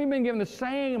 Some of you have been given the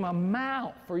same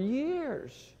amount for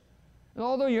years. And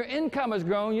although your income has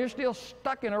grown, you're still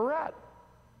stuck in a rut.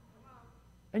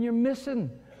 And you're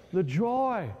missing the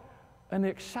joy and the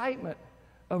excitement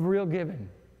of real giving.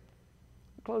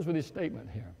 I'll close with this statement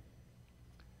here.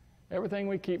 Everything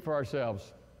we keep for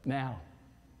ourselves now,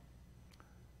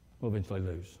 we'll eventually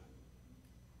lose.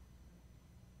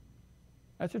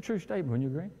 That's a true statement,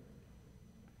 wouldn't you agree?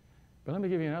 But let me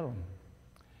give you another one.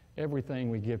 Everything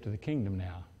we give to the kingdom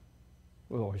now,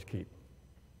 we'll always keep.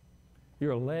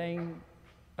 You're laying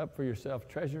up for yourself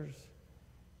treasures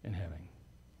in heaven.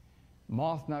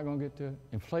 Moth's not going to get to it.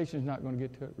 Inflation's not going to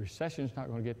get to it. Recession's not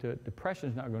going to get to it.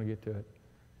 Depression's not going to get to it.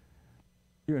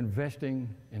 You're investing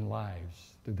in lives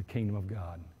through the kingdom of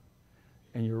God.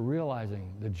 And you're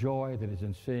realizing the joy that is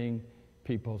in seeing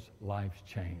people's lives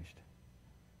changed.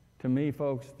 To me,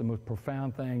 folks, the most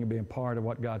profound thing in being part of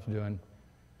what God's doing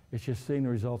is just seeing the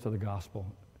results of the gospel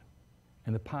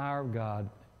and the power of God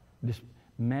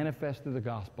manifest through the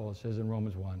gospel, it says in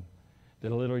Romans 1,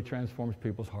 that it literally transforms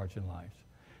people's hearts and lives.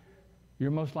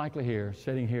 You're most likely here,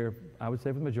 sitting here, I would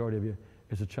say for the majority of you,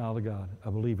 as a child of God,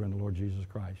 a believer in the Lord Jesus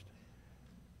Christ.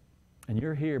 And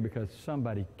you're here because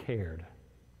somebody cared.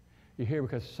 You're here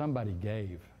because somebody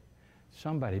gave.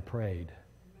 Somebody prayed.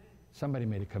 Somebody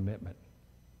made a commitment.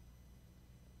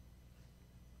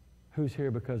 Who's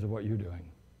here because of what you're doing?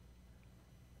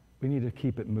 We need to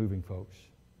keep it moving, folks.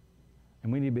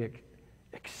 And we need to be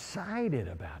excited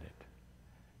about it,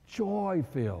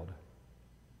 joy-filled,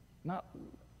 not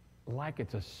like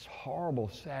it's a horrible,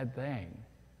 sad thing.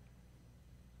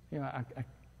 You know,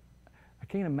 I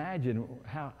can't imagine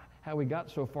how we got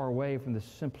so far away from the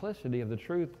simplicity of the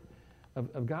truth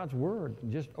of God's Word,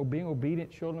 just being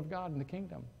obedient children of God in the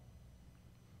kingdom.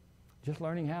 Just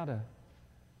learning how that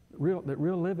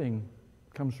real living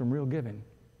comes from real giving,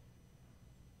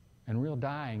 and real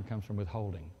dying comes from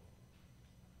withholding.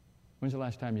 When's the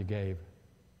last time you gave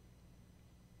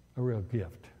a real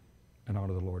gift and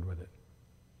honored the Lord with it?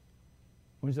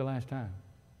 When's the last time?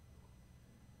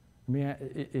 I mean,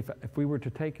 if we were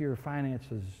to take your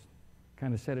finances,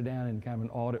 kind of set it down in kind of an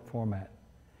audit format,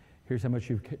 here's how much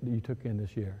you took in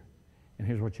this year, and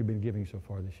here's what you've been giving so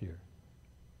far this year.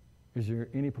 Is there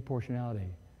any proportionality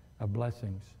of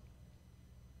blessings?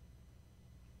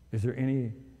 Is there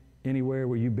anywhere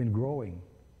where you've been growing?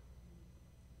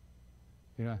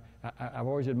 You know, I've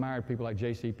always admired people like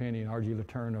J.C. Penney and R.G.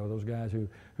 Letourneau, those guys who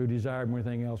desired more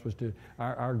than anything else was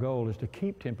our goal is to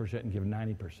keep 10% and give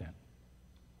 90%.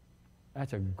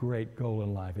 That's a great goal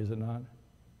in life, is it not?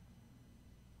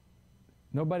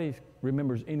 Nobody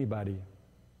remembers anybody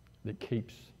that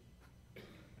keeps.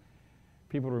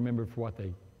 People remember for what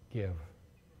they give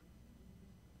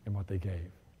and what they gave.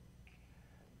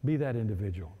 Be that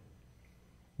individual.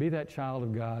 Be that child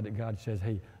of God that God says,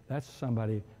 hey, that's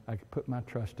somebody I can put my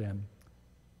trust in,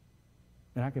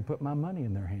 and I can put my money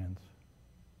in their hands.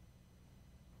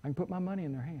 I can put my money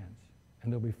in their hands,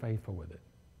 and they'll be faithful with it.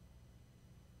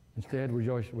 Instead,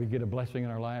 we get a blessing in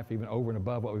our life, even over and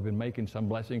above what we've been making. Some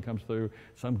blessing comes through,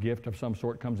 some gift of some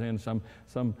sort comes in, some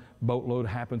boatload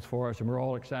happens for us, and we're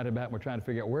all excited about it, and we're trying to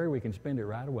figure out where we can spend it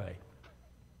right away.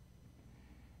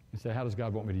 And say, how does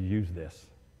God want me to use this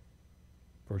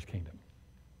for His kingdom?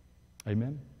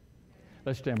 Amen?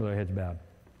 Let's stand with our heads bowed.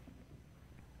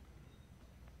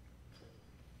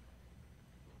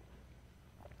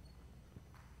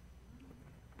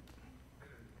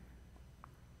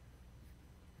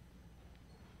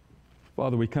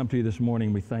 Father, we come to you this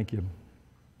morning, we thank you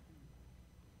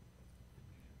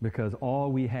because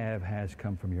all we have has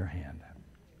come from your hand.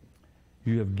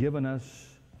 You have given us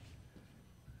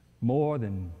more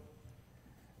than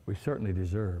we certainly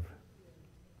deserve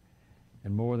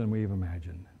and more than we've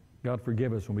imagined. God,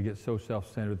 forgive us when we get so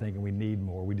self-centered thinking we need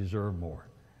more, we deserve more.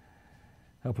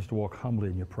 Help us to walk humbly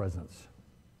in your presence.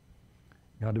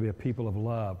 God, to be a people of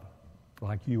love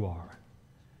like you are.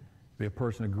 Be a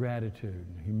person of gratitude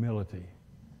and humility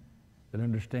that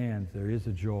understands there is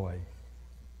a joy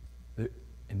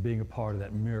in being a part of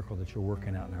that miracle that you're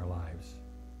working out in our lives.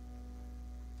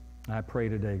 I pray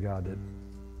today, God,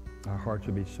 that our hearts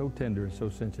would be so tender and so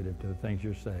sensitive to the things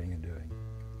you're saying and doing.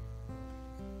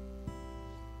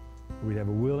 We'd have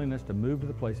a willingness to move to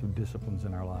the place of disciplines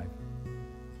in our life.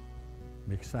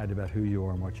 Be excited about who you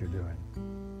are and what you're doing.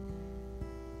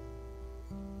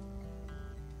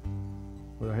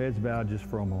 With our heads bowed just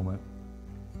for a moment,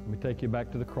 let me take you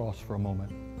back to the cross for a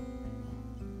moment.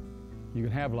 You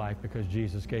can have life because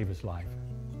Jesus gave us life.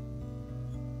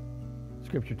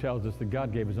 Scripture tells us that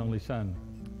God gave his only Son.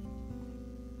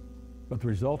 But the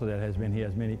result of that has been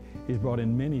he's brought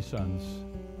in many sons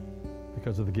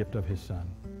because of the gift of his Son.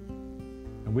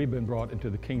 And we've been brought into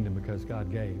the kingdom because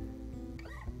God gave.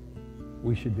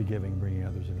 We should be giving, bringing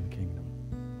others into the kingdom.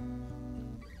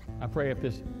 I pray if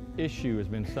this issue has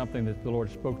been something that the Lord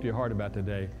spoke to your heart about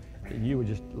today, that you would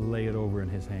just lay it over in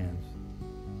his hands.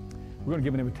 We're going to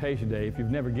give an invitation today. If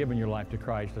you've never given your life to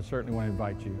Christ, I certainly want to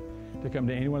invite you to come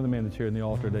to any one of the men that's here in the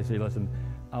altar today. Say, listen,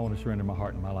 I want to surrender my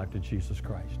heart and my life to Jesus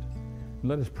Christ. And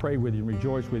let us pray with you and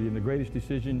rejoice with you in the greatest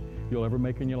decision you'll ever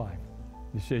make in your life,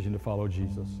 decision to follow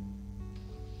Jesus.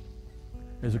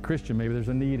 As a Christian, maybe there's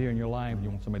a need here in your life and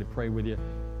you want somebody to pray with you.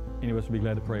 Any of us would be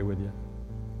glad to pray with you.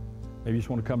 Maybe you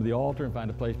just want to come to the altar and find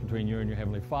a place between you and your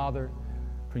Heavenly Father,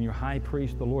 between your high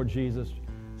priest, the Lord Jesus.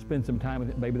 Spend some time with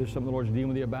it. Maybe there's something the Lord's dealing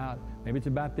with you about. Maybe it's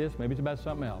about this. Maybe it's about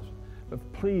something else.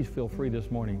 But please feel free this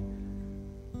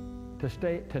morning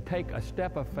to take a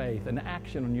step of faith, an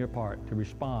action on your part to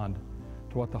respond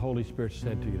to what the Holy Spirit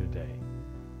said to you today.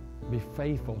 Be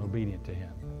faithful and obedient to him.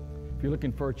 If you're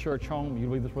looking for a church home, you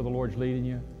believe that's where the Lord's leading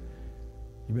you,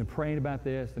 you've been praying about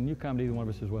this, then you come to either one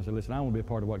of us as well and say, listen, I want to be a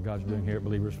part of what God's doing here at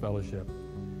Believers Fellowship.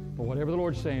 But whatever the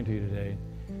Lord's saying to you today,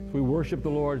 as we worship the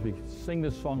Lord, as we sing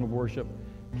this song of worship,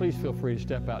 please feel free to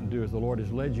step out and do as the Lord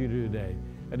has led you to do today.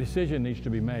 A decision needs to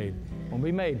be made. Won't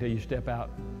be made until you step out,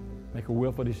 make a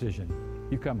willful decision.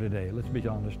 You come today. Let's be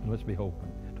honest and let's be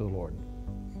open to the Lord.